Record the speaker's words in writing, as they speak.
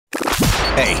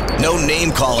Hey, no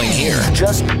name calling here.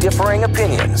 Just differing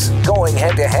opinions going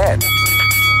head to head.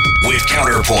 With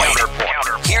Counterpoint.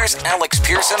 Here's Alex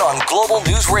Pearson on Global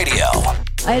News Radio.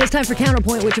 It is time for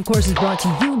Counterpoint, which of course is brought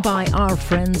to you by our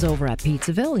friends over at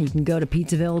Pizzaville. You can go to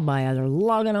Pizzaville by either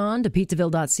logging on to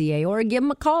pizzaville.ca or give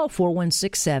them a call,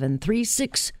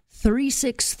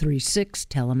 416-736-3636.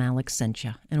 Tell them Alex sent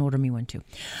you and order me one too.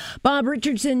 Bob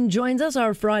Richardson joins us,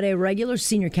 our Friday regular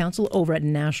senior counsel over at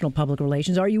National Public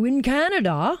Relations. Are you in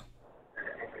Canada?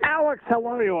 Alex, how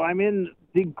are you? I'm in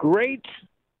the great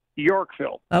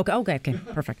Yorkville. Okay,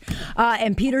 perfect.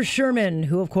 And Peter Sherman,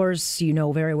 who, of course, you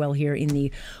know very well here in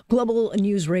the Global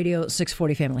News Radio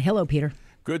 640 family. Hello, Peter.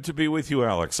 Good to be with you,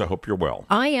 Alex. I hope you're well.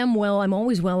 I am well. I'm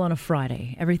always well on a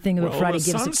Friday. Everything about Friday the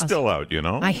gives us... sun's still out, you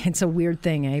know? It's a weird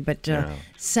thing, eh? But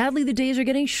sadly, the days are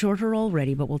getting shorter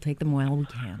already, but we'll take them while we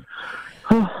can.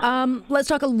 Let's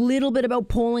talk a little bit about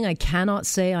polling. I cannot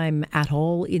say I'm at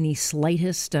all in the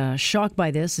slightest shocked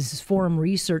by this. This is Forum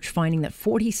Research finding that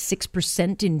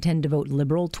 46% intend to vote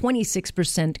Liberal,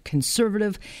 26%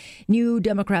 Conservative, New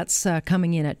Democrats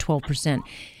coming in at 12%.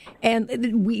 And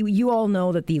you all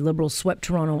know that the Liberals swept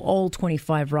Toronto all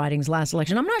 25 ridings last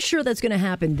election. I'm not sure that's going to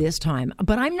happen this time,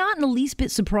 but I'm not in the least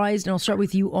bit surprised, and I'll start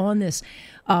with you on this,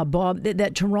 Bob,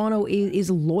 that Toronto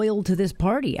is loyal to this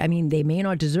party. I mean, they may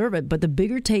not deserve it, but the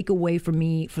bigger takeaway for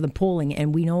me for the polling,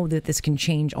 and we know that this can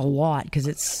change a lot because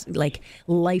it's like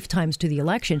lifetimes to the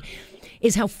election,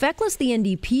 is how feckless the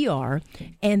NDP are,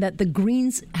 and that the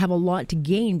Greens have a lot to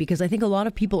gain because I think a lot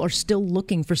of people are still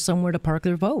looking for somewhere to park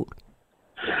their vote.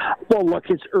 Well, look,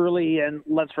 it's early, and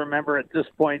let's remember at this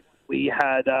point we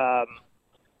had, the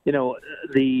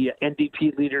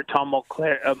NDP leader Tom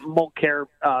Mulcair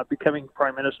becoming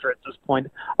prime minister at this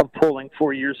point of polling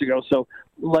 4 years ago. So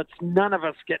let's none of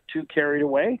us get too carried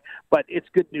away. But it's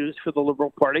good news for the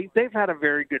Liberal Party. They've had a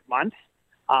very good month,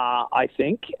 I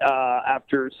think,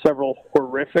 after several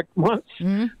horrific months.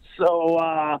 Mm-hmm.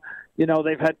 So,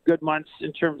 they've had good months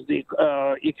in terms of the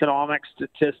economic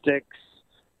statistics,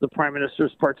 the Prime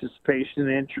Minister's participation in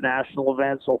international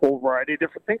events, a whole variety of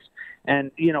different things.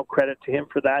 And, credit to him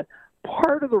for that.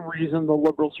 Part of the reason the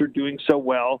Liberals are doing so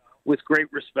well, with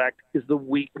great respect, is the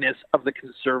weakness of the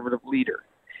Conservative leader.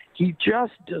 He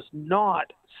just does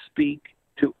not speak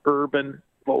to urban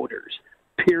voters,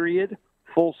 period,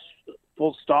 full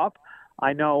stop.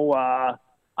 I know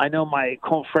my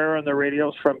confrère on the radio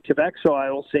is from Quebec, so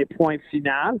I will say point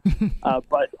final.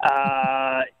 But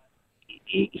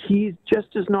he just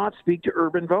does not speak to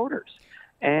urban voters.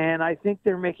 And I think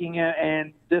they're making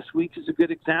and this week is a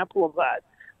good example of that.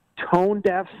 Tone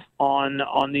deaf on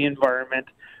the environment,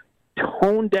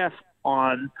 tone deaf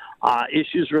on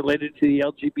issues related to the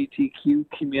LGBTQ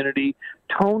community,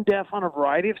 tone deaf on a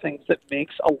variety of things that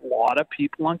makes a lot of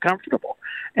people uncomfortable.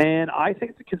 And I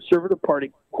think the Conservative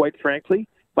Party, quite frankly,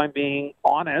 if I'm being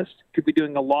honest, could be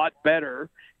doing a lot better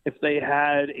if they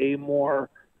had a more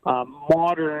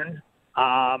modern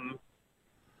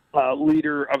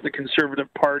leader of the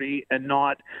Conservative Party and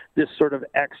not this sort of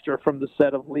extra from the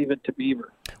set of Leave It to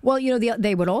Beaver. Well,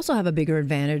 they would also have a bigger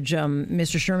advantage,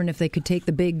 Mr. Sherman, if they could take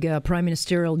the big prime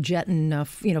ministerial jet and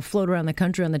float around the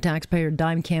country on the taxpayer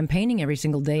dime campaigning every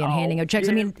single day and handing out checks.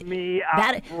 I mean,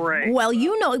 break.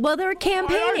 Well, they're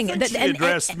campaigning. She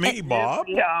addressed me, Bob.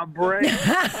 Yeah, break.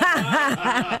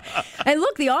 And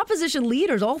look, the opposition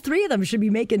leaders, all three of them, should be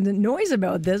making noise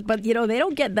about this, but they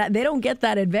don't get that. They don't get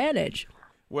that advantage.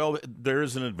 Well, there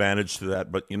is an advantage to that,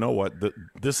 but you know what?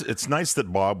 It's nice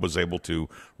that Bob was able to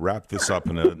wrap this up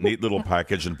in a neat little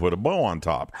package and put a bow on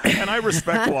top. And I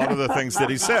respect a lot of the things that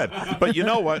he said. But you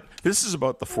know what? This is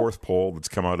about the fourth poll that's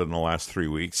come out in the last 3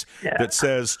 weeks that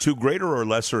says, to greater or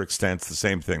lesser extent, the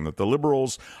same thing, that the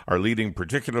Liberals are leading,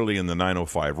 particularly in the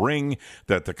 905 ring,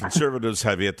 that the Conservatives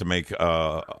have yet to make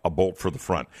a bolt for the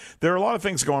front. There are a lot of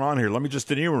things going on here. Let me just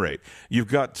enumerate. You've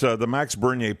got the Max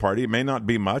Bernier party. It may not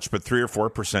be much, but 3 or 4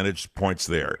 percentage points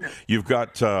there. You've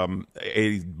got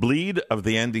a bleed of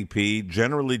the NDP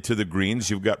generally to the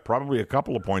Greens. You've got probably a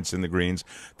couple of points in the Greens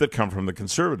that come from the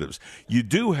Conservatives. You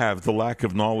do have the lack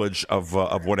of knowledge of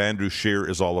what Andrew Scheer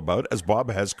is all about, as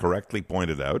Bob has correctly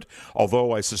pointed out,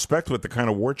 although I suspect with the kind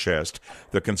of war chest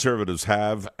the Conservatives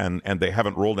have, and they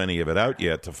haven't rolled any of it out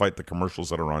yet to fight the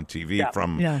commercials that are on TV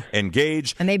from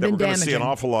Engage, and they've been we're going to see an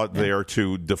damaging. awful lot there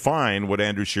to define what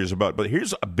Andrew Scheer is about. But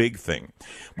here's a big thing.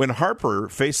 When Harper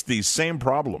faced these same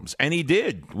problems, and he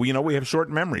did. We have short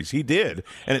memories. He did,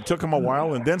 and it took him a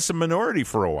while, and then some minority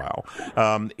for a while.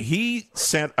 He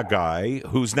sent a guy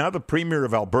who's now the premier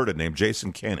of Alberta, named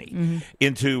Jason Kenney,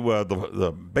 into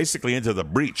basically into the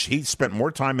breach. He spent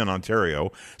more time in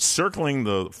Ontario, circling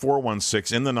the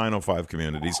 416 in the 905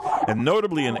 communities, and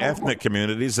notably in ethnic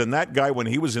communities. And that guy, when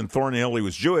he was in Thornhill, he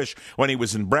was Jewish. When he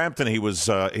was in Brampton, he was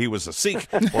a Sikh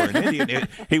or an Indian.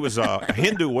 He was a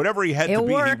Hindu, whatever he had to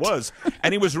be. He was,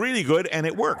 and he was really good, and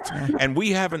it worked. And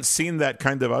we haven't seen that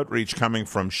kind of outreach coming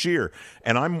from Scheer.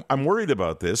 And I'm worried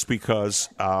about this because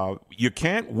you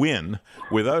can't win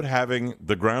without having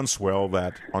the groundswell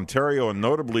that Ontario and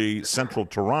notably central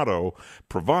Toronto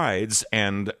provides,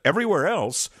 and everywhere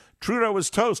else, Trudeau is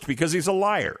toast because he's a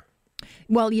liar.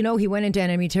 Well, he went into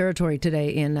enemy territory today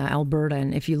in Alberta,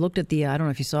 and if you looked at I don't know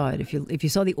if you saw it, if you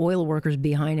saw the oil workers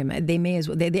behind him, they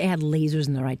had lasers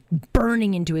in their eye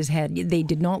burning into his head. They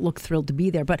did not look thrilled to be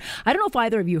there. But I don't know if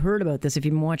either of you heard about this, if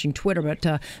you've been watching Twitter, but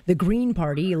the Green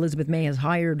Party, Elizabeth May, has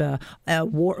hired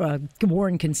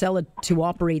Warren Kinsella to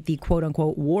operate the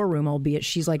quote-unquote war room, albeit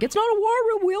she's like, it's not a war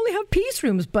room, we only have peace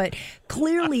rooms. But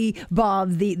clearly,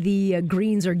 Bob, the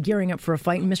Greens are gearing up for a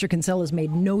fight, and Mr. Kinsella has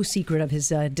made no secret of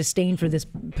his disdain for this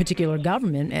particular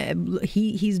government.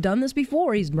 He's done this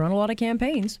before. He's run a lot of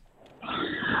campaigns.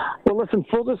 Well, listen,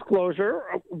 full disclosure,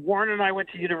 Warren and I went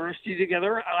to university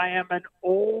together. I am an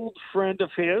old friend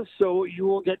of his, so you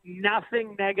will get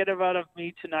nothing negative out of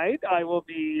me tonight. I will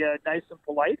be nice and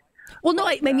polite. Well, no,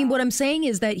 I mean, what I'm saying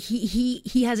is that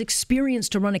he has experience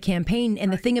to run a campaign,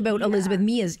 and the thing about Elizabeth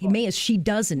May is she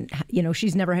doesn't.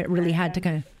 She's never really had to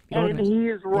kind of... And he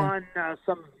has run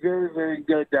some very, very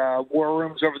good war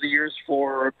rooms over the years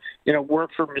for, work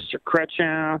for Mr.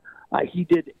 Chrétien. He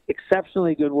did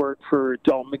exceptionally good work for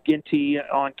Dalton McGuinty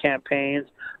on campaigns.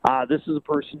 This is a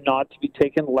person not to be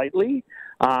taken lightly.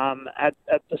 At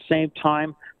the same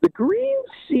time, the Greens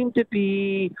seem to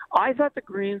be, I thought the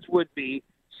Greens would be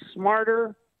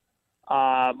smarter,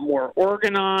 more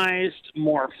organized,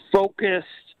 more focused,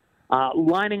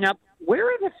 lining up. Where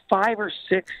are the 5 or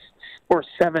 6 or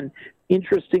 7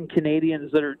 interesting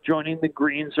Canadians that are joining the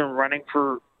Greens and running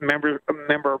for member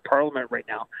of Parliament right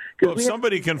now? Well, if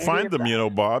somebody can find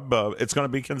them, Bob, it's going to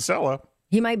be Kinsella.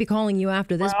 He might be calling you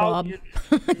after this, Bob.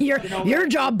 Your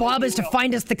job, Bob, is to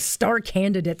find us the star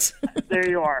candidates. There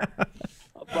you are.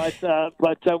 But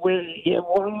Warren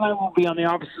and I will be on the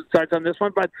opposite sides on this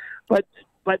one. But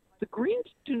the Greens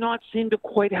do not seem to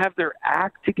quite have their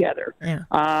act together. Yeah.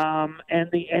 And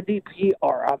the NDP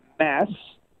are a mess.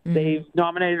 Mm-hmm. They've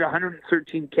nominated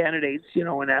 113 candidates, in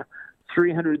a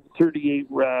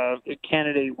 338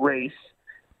 candidate race.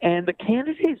 And the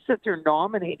candidates that they're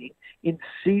nominating in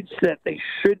seats that they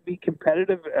should be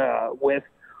competitive with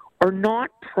are not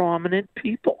prominent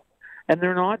people. And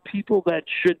they're not people that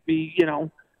should be,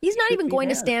 He's not even going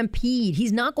to Stampede.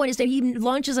 He's not going to Stampede. He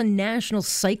launches a national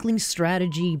cycling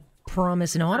strategy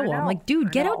promise in Ottawa. I'm like,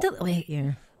 dude, get out to...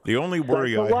 Yeah. The only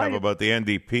worry I have about the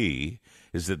NDP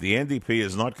is that the NDP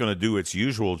is not going to do its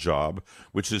usual job,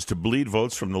 which is to bleed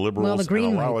votes from the Liberals and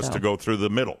allow us to go through the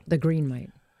middle. The Green might.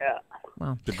 Yeah.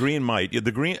 Wow. The Green might.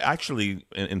 The Green, actually,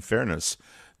 in fairness,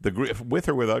 with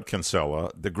or without Kinsella,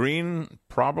 the Green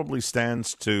probably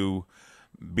stands to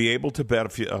be able to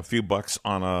bet a few bucks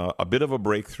on a bit of a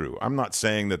breakthrough. I'm not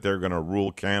saying that they're going to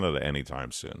rule Canada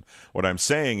anytime soon. What I'm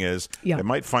saying is they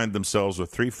might find themselves with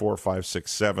 3, 4, 5,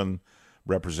 6, 7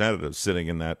 representatives sitting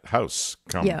in that house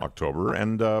come October,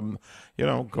 and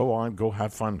go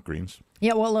have fun, Greens.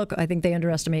 Yeah, well, look, I think they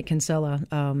underestimate Kinsella,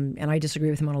 and I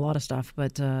disagree with him on a lot of stuff,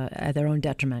 but at their own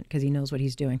detriment, because he knows what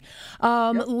he's doing.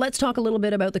 Let's talk a little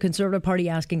bit about the Conservative Party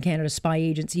asking Canada's spy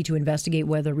agency to investigate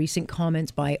whether recent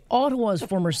comments by Ottawa's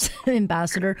former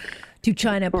ambassador to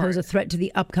China pose a threat to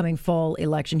the upcoming fall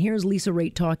election. Here's Lisa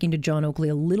Raitt talking to John Oakley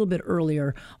a little bit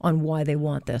earlier on why they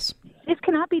want this. This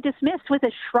cannot be dismissed with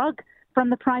a shrug from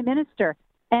the Prime Minister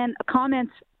and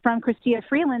comments from Chrystia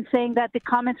Freeland saying that the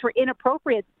comments were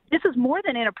inappropriate. This is more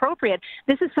than inappropriate.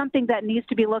 This is something that needs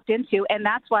to be looked into, and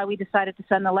that's why we decided to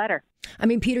send the letter. I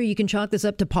mean, Peter, you can chalk this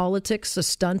up to politics, a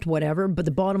stunt, whatever, but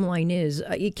the bottom line is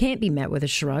it can't be met with a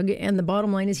shrug, and the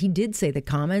bottom line is he did say the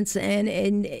comments,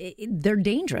 and they're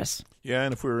dangerous. Yeah,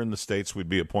 and if we were in the States, we'd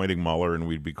be appointing Mueller and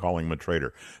we'd be calling him a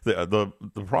traitor. The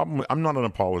problem, I'm not an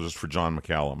apologist for John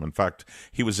McCallum. In fact,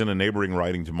 he was in a neighboring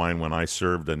riding to mine when I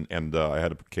served, and I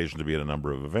had occasion to be at a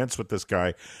number of events with this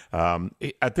guy.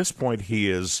 At this point,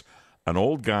 he is an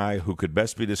old guy who could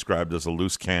best be described as a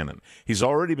loose cannon. He's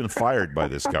already been fired by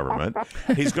this government.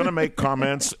 He's going to make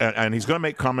comments, and he's going to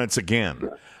make comments again.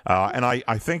 And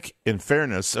I think, in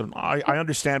fairness, and I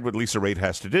understand what Lisa Raitt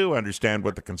has to do. I understand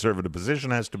what the Conservative position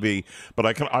has to be.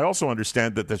 But I also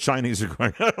understand that the Chinese are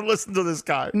going, listen to this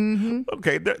guy. Mm-hmm.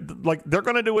 Okay, they're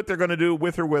going to do what they're going to do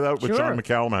with or without what John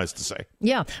McCallum has to say.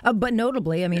 Yeah, but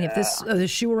notably, I mean, if the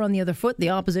shoe were on the other foot,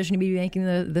 the opposition would be making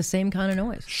the same kind of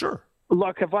noise. Sure.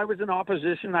 Look, if I was in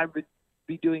opposition, I would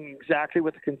be doing exactly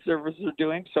what the Conservatives are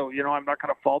doing. So, I'm not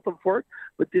going to fault them for it.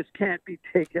 But this can't be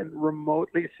taken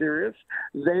remotely serious.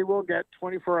 They will get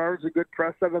 24 hours of good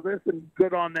press out of this, and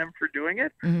good on them for doing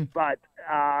it. Mm-hmm. But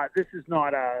this is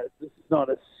not a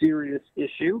serious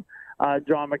issue.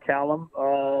 John McCallum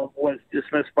was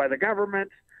dismissed by the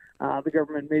government. The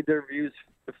government made their views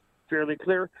fairly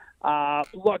clear.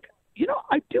 Look,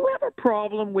 I do have a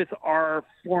problem with our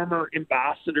former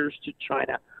ambassadors to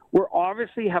China. We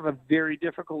obviously have a very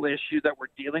difficult issue that we're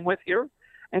dealing with here.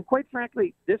 And quite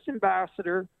frankly, this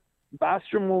Ambassador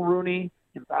Mulrooney,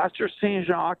 Ambassador St.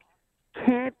 Jacques,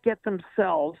 can't get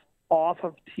themselves off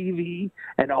of TV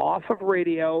and off of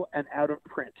radio and out of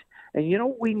print. And you know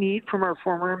what we need from our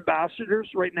former ambassadors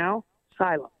right now?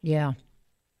 Silence. Yeah.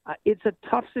 It's a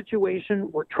tough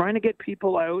situation. We're trying to get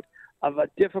people out of a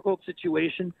difficult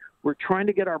situation. We're trying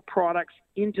to get our products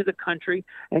into the country.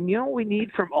 And you know what we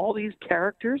need from all these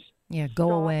characters? Yeah,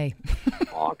 go away.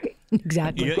 Okay.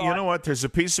 Exactly. You know what? There's a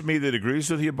piece of me that agrees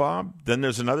with you, Bob. Then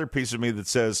there's another piece of me that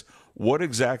says, what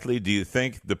exactly do you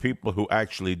think the people who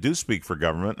actually do speak for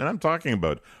government, and I'm talking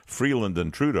about Freeland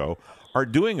and Trudeau, are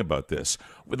doing about this?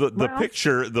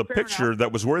 The picture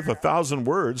that was worth 1,000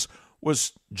 words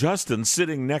was Justin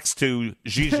sitting next to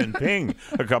Xi Jinping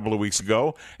a couple of weeks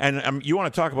ago. And you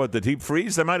want to talk about the deep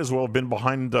freeze? They might as well have been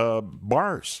behind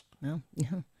bars. Well,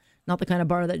 yeah. Not the kind of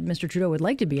bar that Mr. Trudeau would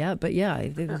like to be at, but yeah,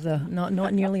 it was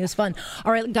not nearly as fun.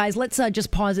 All right, guys, let's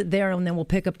just pause it there, and then we'll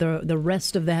pick up the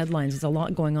rest of the headlines. There's a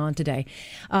lot going on today.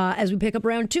 As we pick up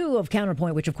round 2 of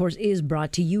Counterpoint, which, of course, is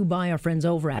brought to you by our friends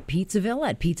over at Pizzaville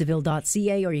at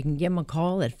pizzaville.ca, or you can give them a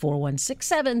call at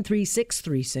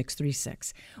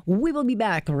 416-736-3636. We will be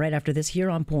back right after this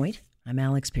here on Point. I'm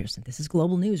Alex Pearson. This is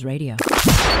Global News Radio.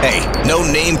 Hey, no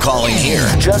name calling here.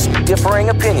 Just differing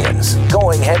opinions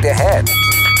going head to head.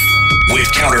 With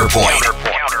Counterpoint.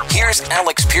 Here's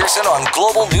Alex Pearson on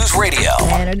Global News Radio.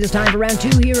 And it is time for round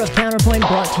 2 here of Counterpoint,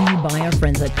 brought to you by our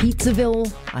friends at Pizzaville,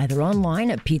 either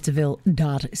online at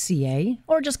pizzaville.ca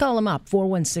or just call them up,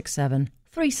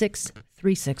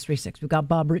 416-736-3636. We've got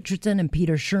Bob Richardson and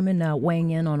Peter Sherman weighing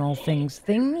in on all things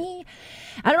thingy.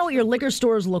 I don't know what your liquor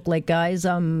stores look like, guys,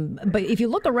 but if you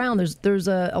look around, there's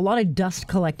a lot of dust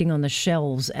collecting on the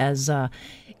shelves as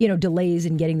delays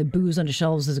in getting the booze onto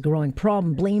shelves is a growing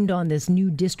problem, blamed on this new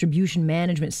distribution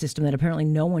management system that apparently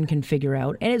no one can figure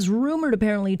out. And it's rumored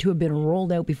apparently to have been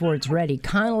rolled out before it's ready,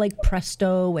 kind of like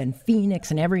Presto and Phoenix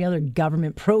and every other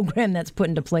government program that's put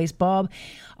into place, Bob.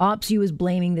 OPSU is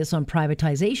blaming this on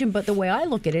privatization, but the way I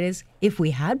look at it is, if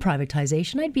we had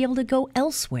privatization, I'd be able to go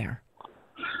elsewhere.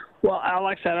 Well,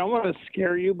 Alex, I don't want to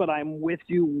scare you, but I'm with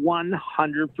you 100%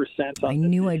 on I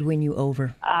knew I'd win you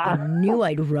over. I knew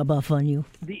I'd rub off on you.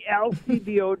 The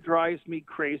LCBO drives me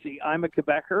crazy. I'm a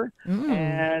Quebecer,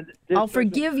 and I'll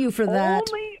forgive you for that.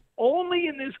 Only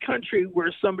in this country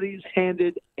where somebody's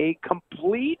handed a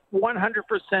complete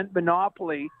 100%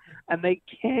 monopoly, and they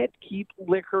can't keep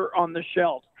liquor on the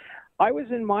shelves. I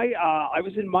was in my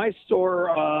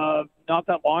store not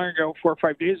that long ago, 4 or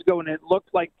 5 days ago, and it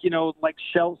looked like like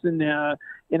shelves in a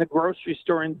grocery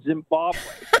store in Zimbabwe,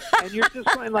 and you're just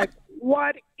going like,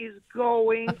 what is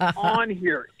going on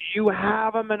here? You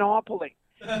have a monopoly.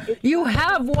 You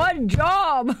have one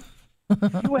job.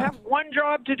 You have one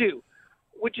job to do,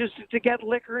 which is to get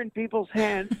liquor in people's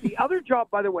hands. The other job,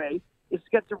 by the way, is to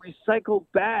get the recycled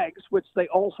bags, which they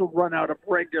also run out of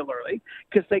regularly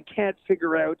because they can't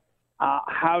figure out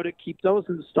how to keep those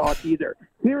in stock either.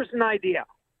 Here's an idea.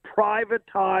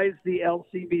 Privatize the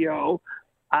LCBO.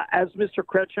 As Mr.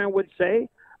 Chrétien would say,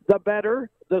 the better,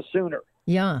 the sooner.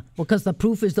 Yeah, well, because the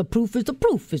proof is the proof is the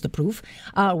proof is the proof,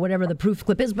 whatever the proof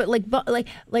clip is. But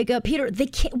Peter, they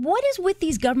can't. What is with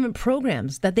these government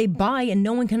programs that they buy and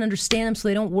no one can understand them, so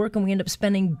they don't work, and we end up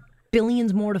spending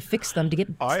billions more to fix them to get.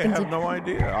 I have no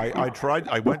idea. I tried.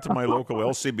 I went to my local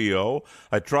LCBO.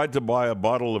 I tried to buy a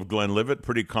bottle of Glenlivet,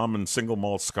 pretty common single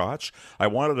malt Scotch. I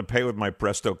wanted to pay with my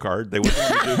Presto card. They wouldn't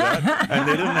let me do that, and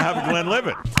they didn't have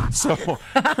Glenlivet. So,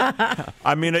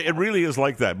 I mean, it really is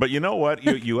like that. But you know what?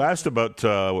 You asked about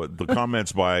the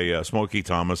comments by Smokey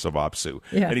Thomas of OPSU,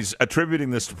 and he's attributing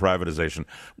this to privatization.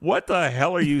 What the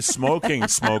hell are you smoking,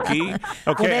 Smokey? Okay,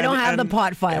 well, they don't have the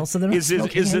pot file, so they're not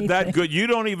smoking Is it that anything. good? You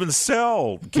don't even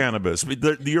sell cannabis.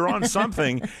 You're on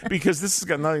something, because this has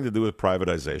got nothing to do with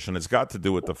privatization. It's got to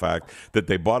do with the fact that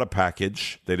they bought a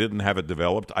package. They didn't have it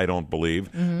developed, I don't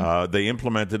believe. They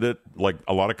implemented it like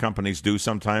a lot of companies do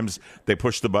sometimes. They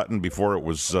push the button before it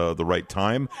was the right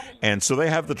time. And so they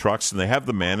have the trucks, and they have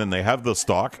the men, and they have the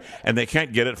stock, and they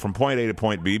can't get it from point A to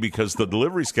point B because the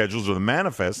delivery schedules or the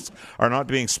manifests are not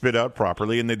being spit out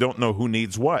properly, and they don't know who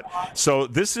needs what. So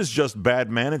this is just bad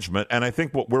management. And I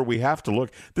think where we have to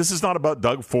look, this is not about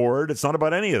Doug Ford. It's not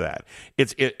about any of that.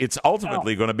 It's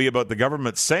ultimately going to be about the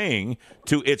government saying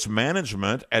to its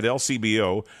management at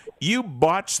LCBO, you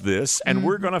botched this, and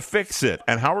we're going to fix it.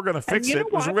 And how we're going to fix it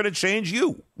is we're going to change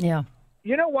you. Yeah.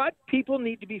 You know what? People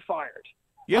need to be fired.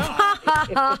 Yeah.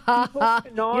 If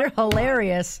people You're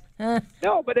hilarious.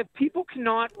 No, but if people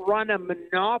cannot run a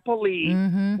monopoly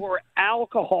for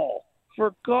alcohol,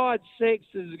 for God's sakes,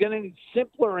 this is getting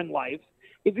simpler in life.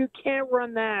 If you can't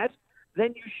run that,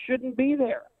 then you shouldn't be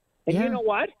there. And you know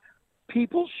what?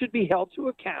 People should be held to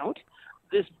account.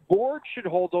 This board should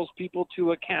hold those people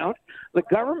to account. The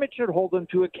government should hold them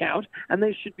to account, and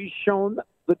they should be shown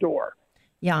the door.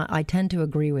 Yeah, I tend to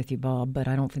agree with you, Bob, but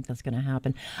I don't think that's going to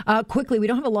happen. Quickly, we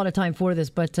don't have a lot of time for this,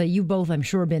 but you both, I'm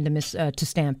sure, been to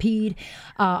Stampede.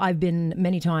 I've been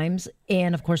many times,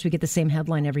 and of course, we get the same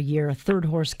headline every year: a third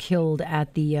horse killed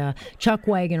at the chuck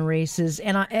wagon races.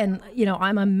 And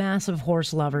I'm a massive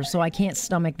horse lover, so I can't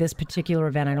stomach this particular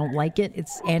event. I don't like it.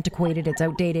 It's antiquated. It's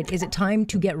outdated. Is it time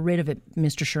to get rid of it,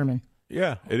 Mr. Sherman?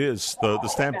 Yeah, it is. The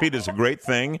Stampede is a great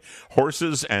thing.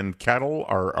 Horses and cattle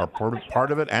are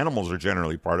part of it. Animals are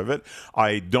generally part of it.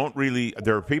 I don't really...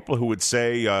 There are people who would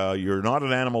say you're not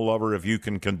an animal lover if you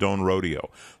can condone rodeo.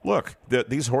 Look,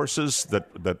 these horses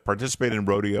that participate in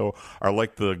rodeo are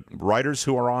like the riders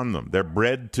who are on them. They're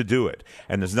bred to do it,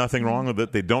 and there's nothing wrong with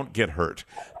it. They don't get hurt.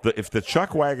 If the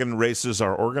chuck wagon races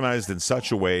are organized in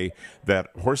such a way that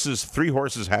 3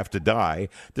 horses have to die,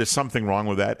 there's something wrong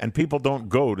with that, and people don't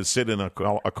go to sit in a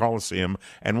coliseum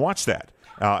and watch that,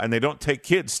 and they don't take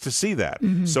kids to see that.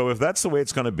 So if that's the way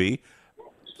it's going to be,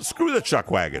 screw the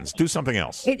chuck wagons. Do something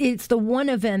else. It's the one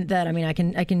event that, I mean, I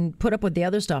can put up with the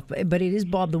other stuff, but it is,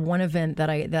 Bob, the one event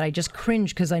that I just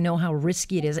cringe because I know how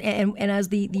risky it is. And as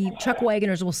the chuck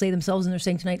wagoners will say themselves, and they're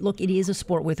saying tonight, look, it is a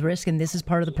sport with risk, and this is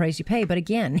part of the price you pay. But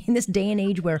again, in this day and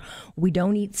age where we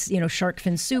don't eat, shark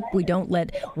fin soup, we don't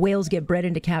let whales get bred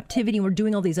into captivity, we're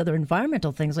doing all these other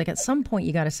environmental things. Like, at some point,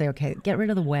 you got to say, okay, get rid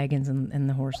of the wagons and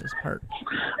the horses part.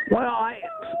 Well,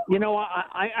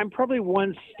 I'm probably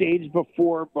one stage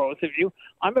before both of you.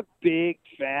 I'm a big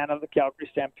fan of the Calgary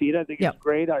Stampede. I think it's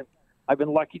great. I've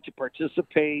been lucky to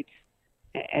participate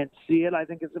and see it. I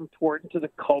think it's important to the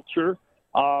culture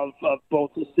of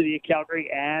both the city of Calgary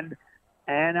and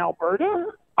Alberta.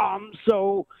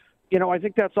 So, I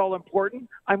think that's all important.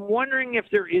 I'm wondering if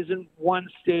there isn't one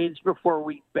stage before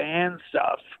we ban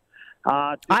stuff.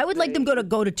 I would like them to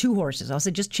go to 2 horses. I'll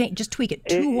say just tweak it.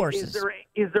 2 horses.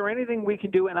 Is there anything we can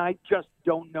do? And I just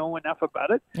don't know enough about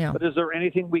it. Yeah. But is there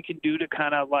anything we can do to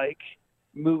kind of like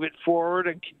move it forward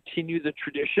and continue the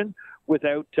tradition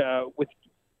without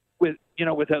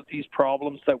without these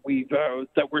problems that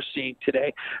we're seeing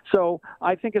today? So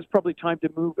I think it's probably time to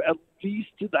move at least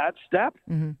to that step.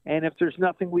 And if there's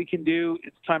nothing we can do,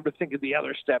 it's time to think of the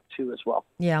other step too as well.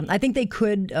 Yeah, I think they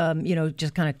could,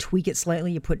 just kind of tweak it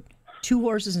slightly. You put 2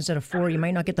 horses instead of 4. You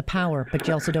might not get the power, but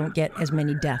you also don't get as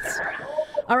many deaths.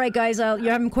 All right, guys,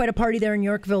 you're having quite a party there in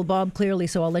Yorkville, Bob, clearly,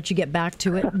 so I'll let you get back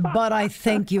to it. But I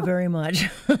thank you very much.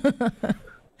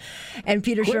 And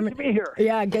Peter Sherman. To be here.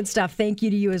 Yeah, good stuff. Thank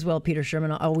you to you as well, Peter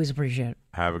Sherman. I always appreciate it.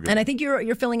 Have a good And I think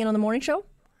you're filling in on the morning show?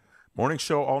 Morning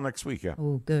show all next week, yeah.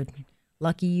 Oh, good.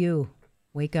 Lucky you.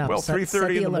 Wake up. Well,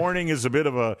 3:30 in the morning is a bit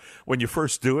of a, when you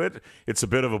first do it, it's a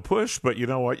bit of a push, but you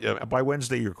know what? By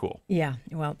Wednesday, you're cool. Yeah,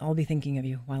 well, I'll be thinking of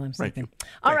you while I'm sleeping. Right.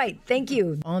 All right, thank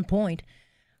you. On Point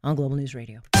on Global News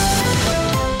Radio.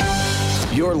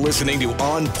 You're listening to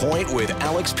On Point with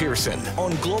Alex Pearson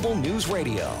on Global News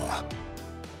Radio.